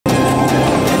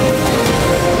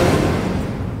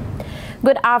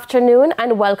Good afternoon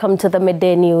and welcome to the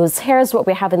Midday News. Here's what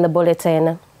we have in the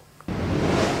bulletin.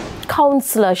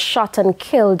 Councillor shot and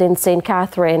killed in St.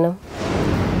 Catherine.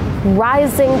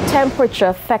 Rising temperature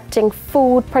affecting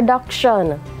food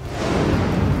production.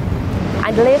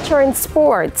 And later in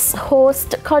sports,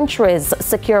 host countries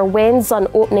secure wins on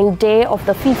opening day of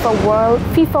the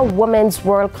FIFA Women's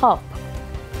World Cup.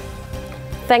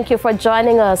 Thank you for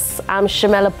joining us. I'm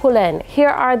Shimela Pullen. Here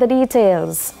are the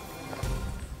details.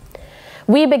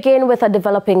 We begin with a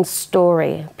developing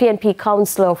story. PNP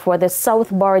Councillor for the South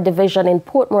Borough Division in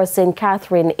Portmore St.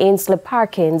 Catherine, Ainsley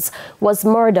Parkins, was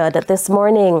murdered this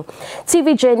morning.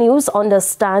 TVJ News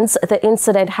understands the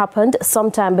incident happened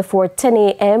sometime before 10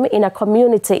 a.m. in a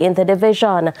community in the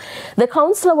division. The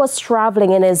councillor was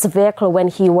traveling in his vehicle when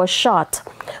he was shot.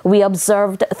 We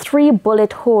observed 3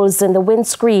 bullet holes in the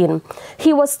windscreen.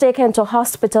 He was taken to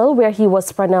hospital where he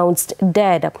was pronounced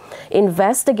dead.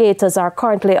 Investigators are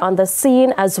currently on the scene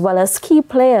as well as key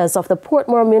players of the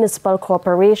Portmore Municipal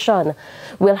Corporation.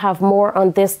 We'll have more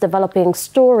on this developing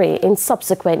story in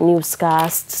subsequent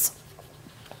newscasts.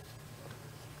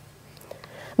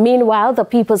 Meanwhile, the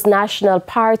People's National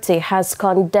Party has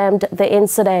condemned the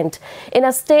incident. In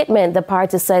a statement, the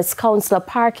party says Councillor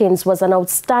Parkins was an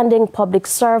outstanding public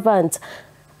servant.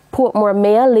 Portmore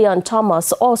Mayor Leon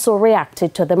Thomas also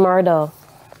reacted to the murder.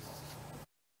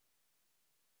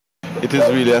 It is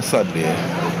really a sad day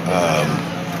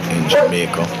in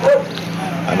Jamaica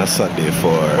and a sad day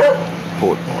for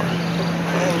Portmore.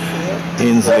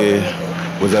 Ainsley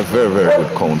was a very, very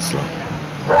good councillor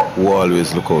who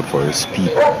always look out for his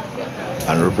people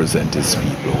and represent his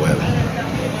people well.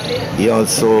 He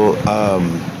also,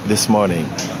 this morning,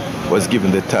 was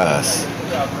given the task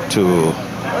to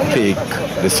take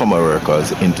the summer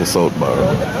workers into South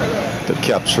Borough to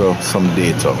capture some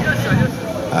data,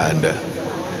 and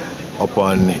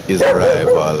upon his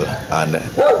arrival and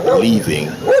leaving,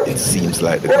 it seems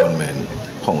like the gunmen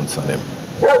pounced on him.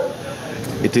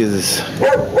 It is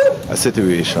a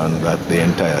situation that the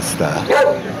entire staff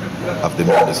of the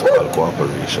municipal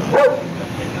corporation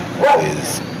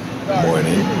is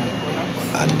mourning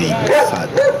and deeply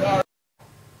sad.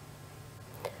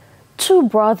 2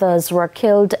 brothers were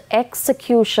killed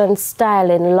execution style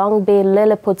in Long Bay,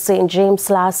 Lilliput, St. James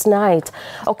last night.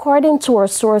 According to our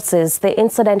sources, the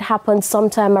incident happened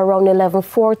sometime around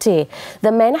 11:40.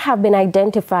 The men have been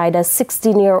identified as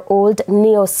 16-year-old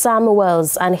Neo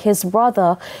Samuels and his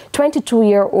brother,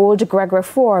 22-year-old Gregory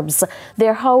Forbes.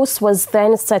 Their house was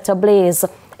then set ablaze.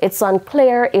 It's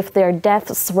unclear if their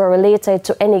deaths were related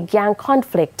to any gang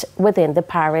conflict within the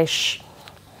parish.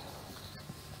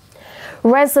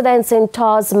 Residents in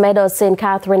Taws Meadow, St.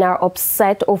 Catherine are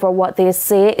upset over what they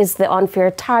say is the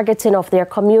unfair targeting of their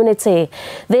community.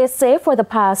 They say for the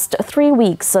past 3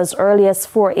 weeks, as early as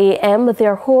 4 a.m.,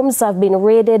 their homes have been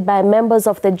raided by members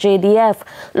of the JDF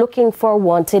looking for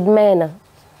wanted men.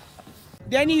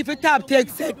 They need to tap take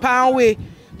set pound away.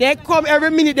 They come every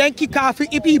minute, they kick off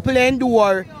the people in the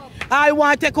door. I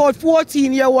want to take out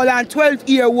 14-year-old and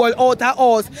 12-year-old out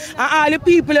of us. And all the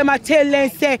people them tell them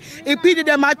say, if people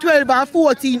them are 12 and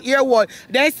 14-year-old,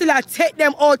 they still take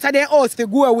them out of their house to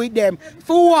go with them.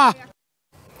 For what?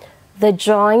 The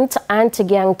Joint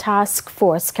Anti-Gang Task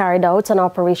Force carried out an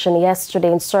operation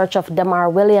yesterday in search of Damar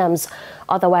Williams,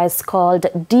 otherwise called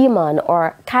Demon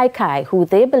or Kai Kai, who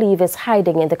they believe is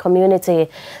hiding in the community.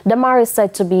 Damar is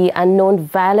said to be a known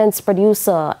violence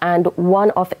producer and one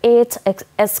of 8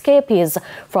 escapees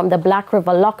from the Black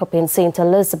River lockup in St.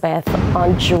 Elizabeth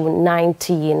on June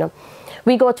 19.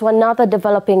 We go to another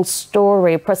developing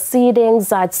story.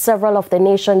 Proceedings at several of the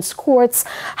nation's courts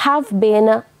have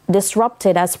been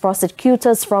disrupted as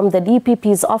prosecutors from the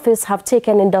DPP's office have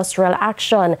taken industrial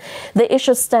action. The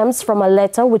issue stems from a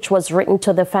letter which was written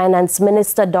to the Finance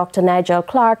Minister, Dr. Nigel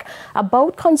Clark,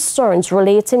 about concerns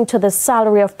relating to the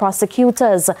salary of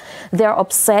prosecutors. They're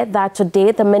upset that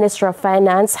today the Minister of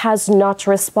Finance has not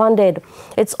responded.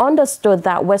 It's understood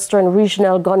that Western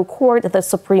Regional Gun Court, the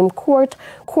Supreme Court,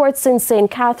 courts in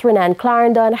St. Catherine and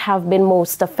Clarendon have been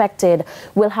most affected.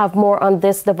 We'll have more on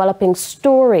this developing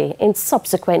story in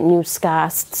subsequent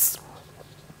newscasts.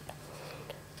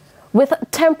 With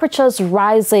temperatures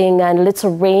rising and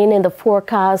little rain in the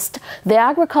forecast, the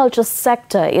agriculture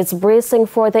sector is bracing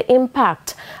for the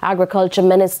impact. Agriculture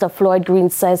Minister Floyd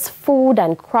Green says food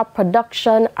and crop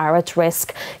production are at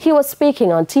risk. He was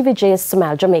speaking on TVJ's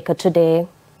Smile Jamaica today.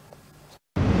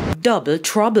 Double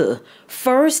trouble.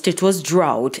 First it was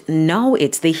drought, now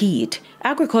it's the heat.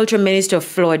 Agriculture Minister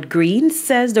Floyd Green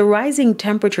says the rising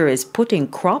temperature is putting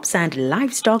crops and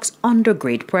livestock under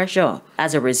great pressure.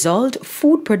 As a result,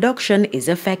 food production is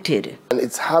affected. And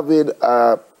it's having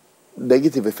a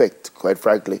negative effect, quite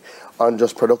frankly, on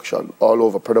just production, all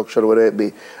over production, whether it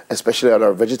be especially on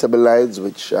our vegetable lines,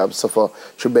 which suffer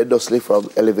tremendously from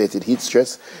elevated heat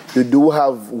stress. You do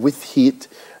have, with heat,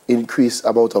 increased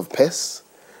amount of pests,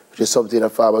 which is something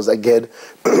that farmers, again,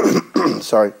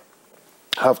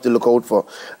 have to look out for,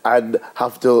 and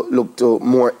have to look to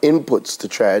more inputs to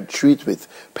try and treat with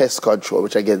pest control,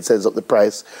 which again sends up the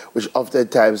price, which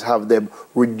oftentimes have them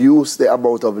reduce the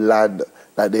amount of land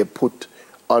that they put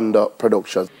under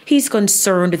production. He's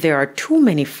concerned there are too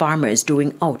many farmers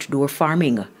doing outdoor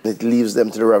farming. It leaves them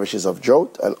to the ravages of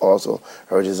drought and also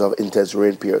ravages of intense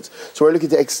rain periods. So we're looking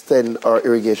to extend our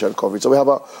irrigation coverage. So we have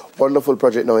a wonderful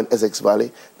project now in Essex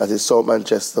Valley, that is South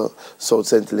Manchester, South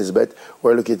St. Elizabeth.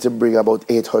 We're looking to bring about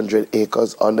 800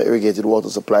 acres under irrigated water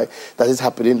supply. That is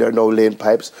happening. There are now laying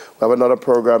pipes. We have another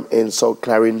program in South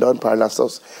Clarendon,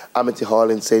 Parnassus, Amity Hall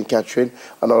in St. Catherine,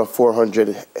 another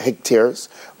 400 hectares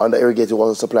under irrigated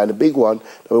water supply. And the big one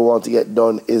that we want to get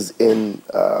done is in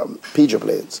PJ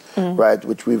Plains, right,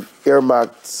 which we've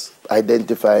earmarked,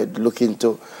 identified, looking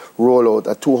to roll out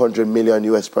a $200 million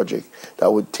US project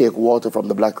that would take water from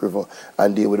the Black River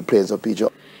and deal with the plains of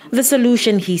PJ. The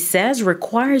solution, he says,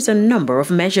 requires a number of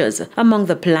measures. Among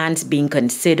the plans being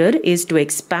considered is to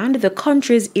expand the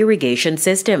country's irrigation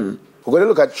system. We're going to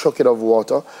look at trucking of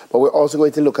water, but we're also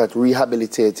going to look at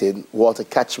rehabilitating water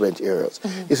catchment areas.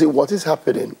 You see, what is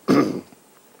happening,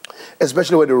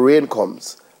 especially when the rain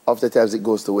comes, oftentimes it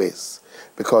goes to waste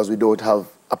because we don't have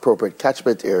appropriate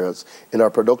catchment areas in our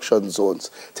production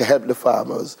zones to help the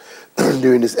farmers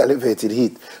during this elevated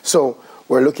heat. So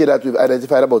we're looking at, we've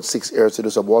identified about 6 areas to do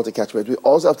some water catchment. We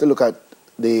also have to look at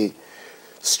the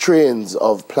strains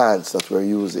of plants that we're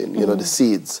using, you know, the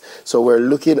seeds. So we're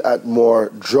looking at more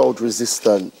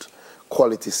drought-resistant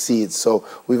quality seeds. So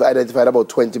we've identified about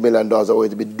 $20 million that we're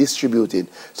going to be distributing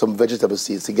some vegetable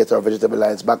seeds to get our vegetable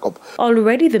lines back up.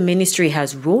 Already the ministry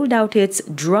has rolled out its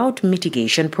drought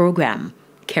mitigation program.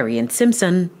 Kerry and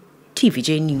Simpson,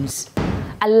 TVJ News.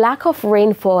 A lack of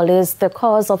rainfall is the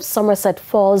cause of Somerset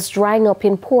Falls drying up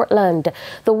in Portland.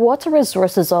 The Water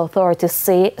Resources Authority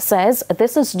says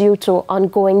this is due to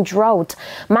ongoing drought.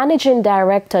 Managing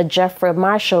Director Jeffrey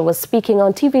Marshall was speaking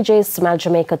on TVJ's Smile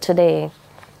Jamaica today.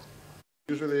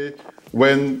 Usually,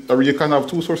 when you can have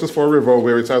two sources for a river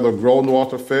where it's either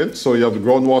groundwater fed, so you have the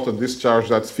groundwater discharge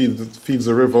that feeds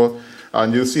the river,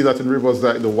 and you see that in rivers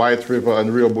like the White River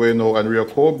and Rio Bueno and Rio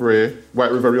Cobre,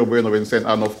 White River, Rio Bueno in St.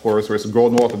 Anne, of course, where it's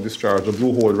groundwater discharge, the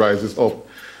blue hole rises up.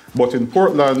 But in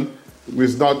Portland,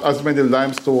 with not as many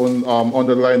limestone,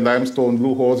 underlying limestone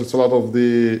blue holes, it's a lot of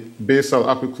the basal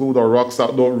aquiclude or rocks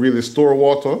that don't really store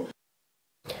water.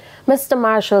 Mr.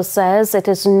 Marshall says it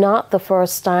is not the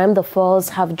first time the falls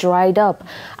have dried up,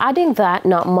 adding that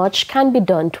not much can be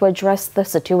done to address the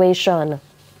situation.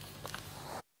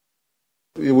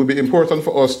 It would be important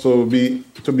for us to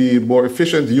be more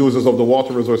efficient users of the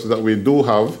water resources that we do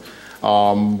have.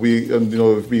 We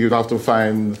have to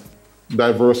find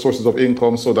diverse sources of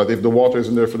income so that if the water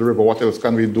isn't there for the river, what else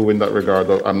can we do in that regard?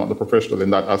 I'm not the professional in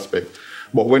that aspect.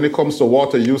 But when it comes to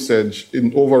water usage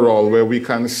in overall, where we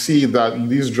can see that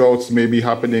these droughts may be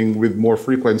happening with more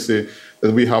frequency,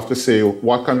 then we have to say,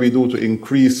 what can we do to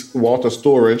increase water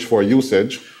storage for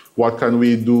usage? What can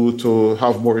we do to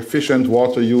have more efficient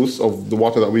water use of the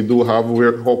water that we do have?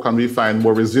 How can we find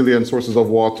more resilient sources of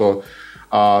water?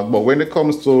 But when it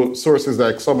comes to sources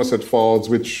like Somerset Falls,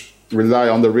 which rely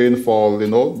on the rainfall,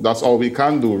 that's all we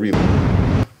can do, really.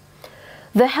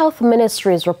 The Health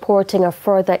Ministry is reporting a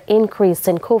further increase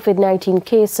in COVID-19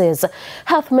 cases.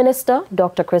 Health Minister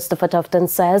Dr. Christopher Tufton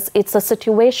says it's a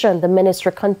situation the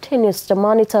ministry continues to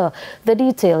monitor. The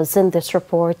details in this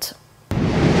report.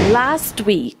 Last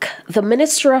week, the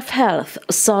Ministry of Health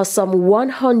saw some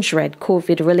 100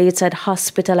 COVID-related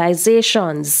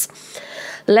hospitalizations.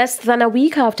 Less than a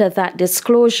week after that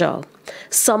disclosure,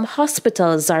 some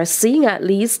hospitals are seeing at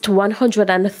least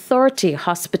 130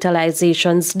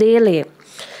 hospitalizations daily.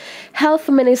 Health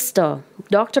Minister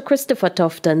Dr. Christopher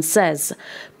Tufton says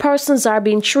persons are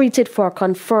being treated for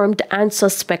confirmed and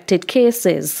suspected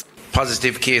cases.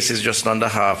 Positive cases just under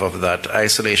half of that.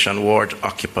 Isolation ward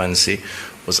occupancy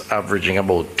was averaging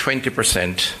about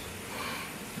 20%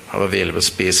 of available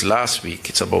space last week.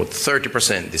 It's about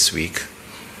 30% this week.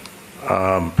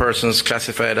 Persons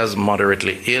classified as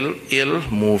moderately ill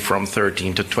moved from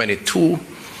 13 to 22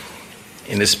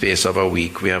 in the space of a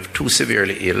week. We have 2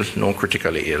 severely ill, no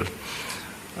critically ill.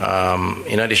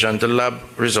 In addition to lab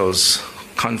results,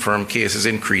 confirmed cases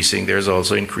increasing, there's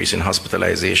also increase in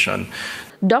hospitalization.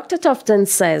 Dr. Tufton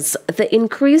says the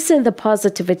increase in the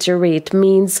positivity rate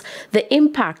means the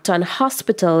impact on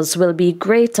hospitals will be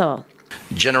greater.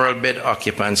 General bed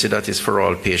occupancy, that is for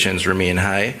all patients, remain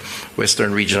high.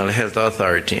 Western Regional Health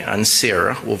Authority and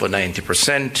SERA over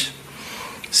 90%,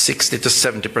 60 to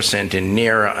 70% in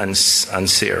NERA and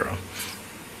SERA.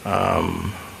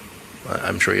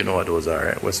 I'm sure you know what those are,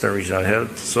 right? Western Regional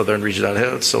Health, Southern Regional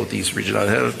Health, Southeast Regional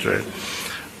Health, right?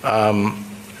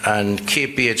 And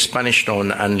KPH, Spanish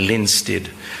Town and Linstead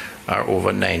are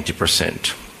over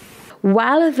 90%.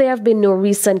 While there have been no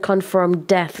recent confirmed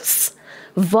deaths,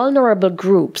 vulnerable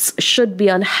groups should be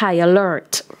on high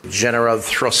alert. General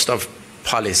thrust of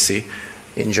policy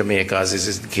in Jamaica, as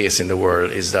is the case in the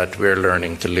world, is that we're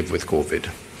learning to live with COVID.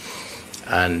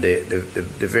 And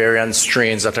the variant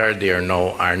strains that are there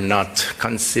now are not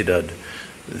considered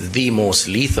the most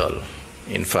lethal.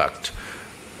 In fact,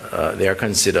 they are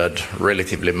considered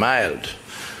relatively mild.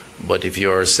 But if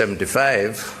you're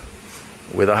 75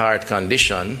 with a heart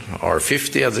condition, or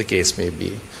 50 as the case may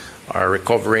be, or a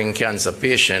recovering cancer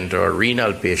patient or a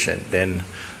renal patient, then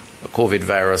a COVID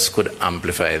virus could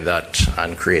amplify that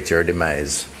and create your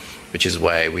demise, which is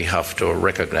why we have to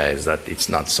recognize that it's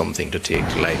not something to take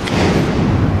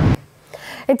lightly.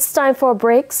 It's time for a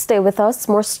break. Stay with us.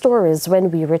 More stories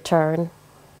when we return.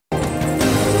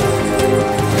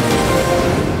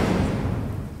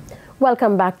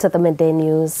 Welcome back to the Midday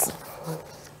News.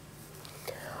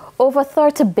 Over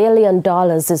 $30 billion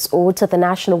is owed to the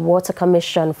National Water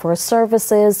Commission for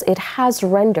services it has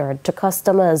rendered to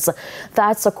customers.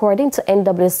 That's according to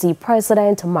NWC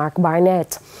President Mark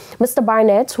Barnett. Mr.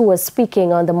 Barnett, who was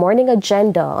speaking on the morning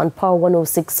agenda on Power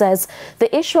 106, says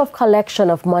the issue of collection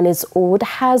of monies owed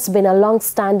has been a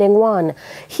long-standing one.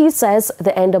 He says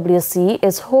the NWC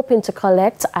is hoping to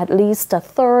collect at least a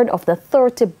third of the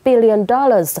 $30 billion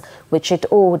which it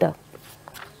owed.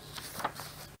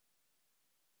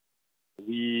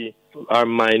 We are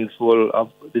mindful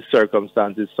of the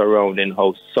circumstances surrounding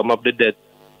how some of the debts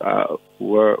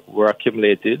were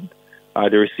accumulated,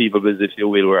 the receivables, if you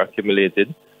will, were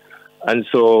accumulated. And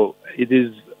so it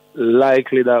is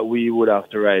likely that we would have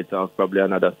to write off probably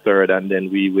another third, and then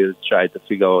we will try to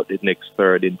figure out the next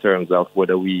third in terms of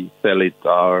whether we sell it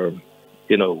or,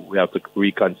 you know, we have to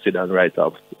reconsider and write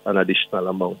off an additional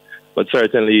amount. But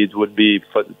certainly it would be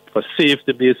for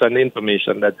safety based on the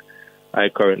information that I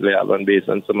currently have, and based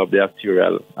on some of the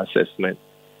actuarial assessment,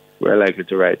 we're likely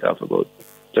to write off about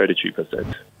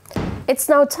 33%. It's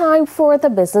now time for the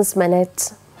Business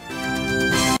Minute.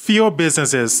 Few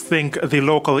businesses think the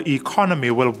local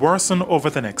economy will worsen over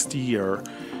the next year.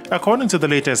 According to the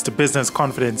latest Business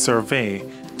Confidence Survey,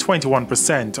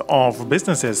 21% of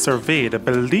businesses surveyed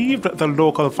believed the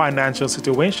local financial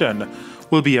situation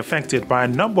will be affected by a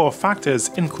number of factors,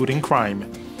 including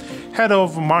crime. Head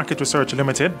of Market Research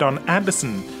Limited, Don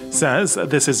Anderson, says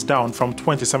this is down from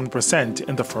 27%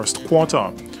 in the first quarter.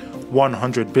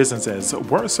 100 businesses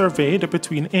were surveyed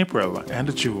between April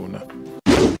and June.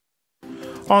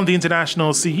 On the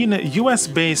international scene,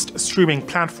 US-based streaming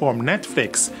platform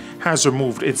Netflix has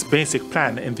removed its basic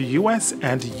plan in the US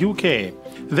and UK.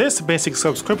 This basic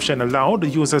subscription allowed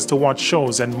users to watch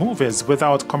shows and movies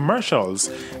without commercials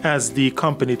as the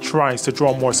company tries to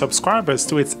draw more subscribers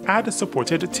to its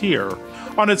ad-supported tier.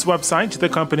 On its website, the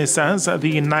company says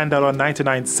the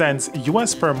 $9.99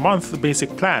 US per month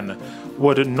basic plan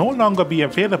would no longer be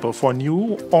available for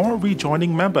new or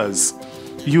rejoining members.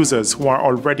 Users who are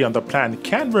already on the plan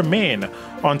can remain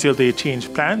until they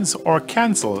change plans or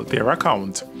cancel their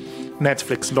account.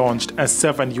 Netflix launched a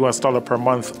 $7 per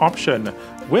month option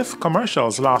with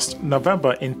commercials last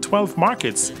November in 12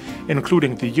 markets,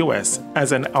 including the US,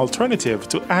 as an alternative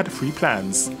to ad-free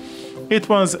plans. It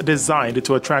was designed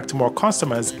to attract more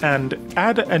customers and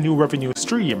add a new revenue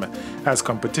stream as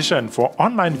competition for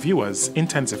online viewers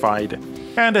intensified.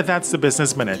 And that's the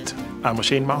Business Minute. I'm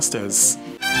Shane Masters.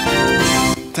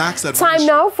 Time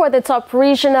now for the top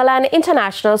regional and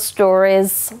international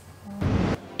stories.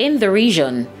 In the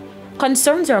region,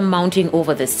 concerns are mounting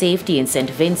over the safety in St.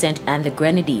 Vincent and the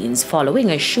Grenadines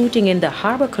following a shooting in the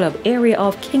Harbour Club area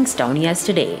of Kingstown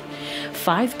yesterday.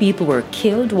 5 people were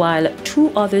killed while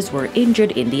 2 others were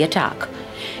injured in the attack.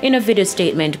 In a video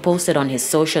statement posted on his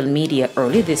social media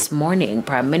early this morning,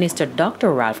 Prime Minister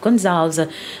Dr. Ralph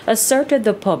Gonsalves asserted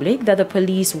the public that the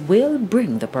police will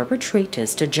bring the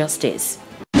perpetrators to justice.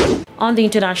 On the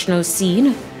international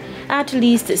scene, at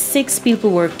least 6 people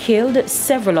were killed,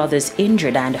 several others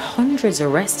injured, and hundreds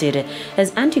arrested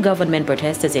as anti-government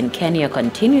protesters in Kenya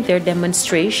continue their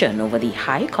demonstration over the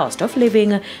high cost of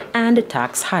living and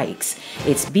tax hikes.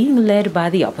 It's being led by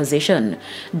the opposition.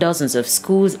 Dozens of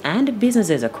schools and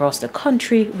businesses across the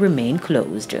country remain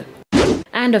closed.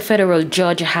 And a federal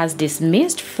judge has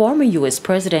dismissed former U.S.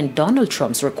 President Donald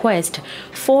Trump's request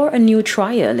for a new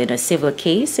trial in a civil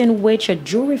case in which a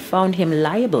jury found him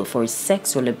liable for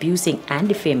sexual abusing and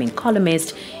defaming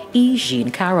columnist E. Jean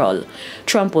Carroll.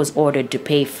 Trump was ordered to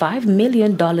pay $5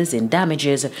 million in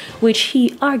damages, which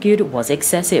he argued was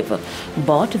excessive.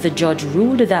 But the judge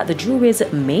ruled that the jury's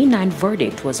May 9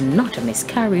 verdict was not a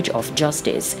miscarriage of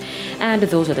justice. And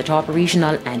those are the top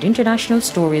regional and international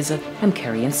stories. I'm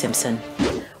Carrie Simpson.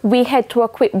 We head to a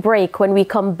quick break. When we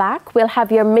come back, we'll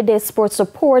have your midday sports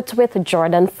report with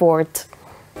Jordan Fort.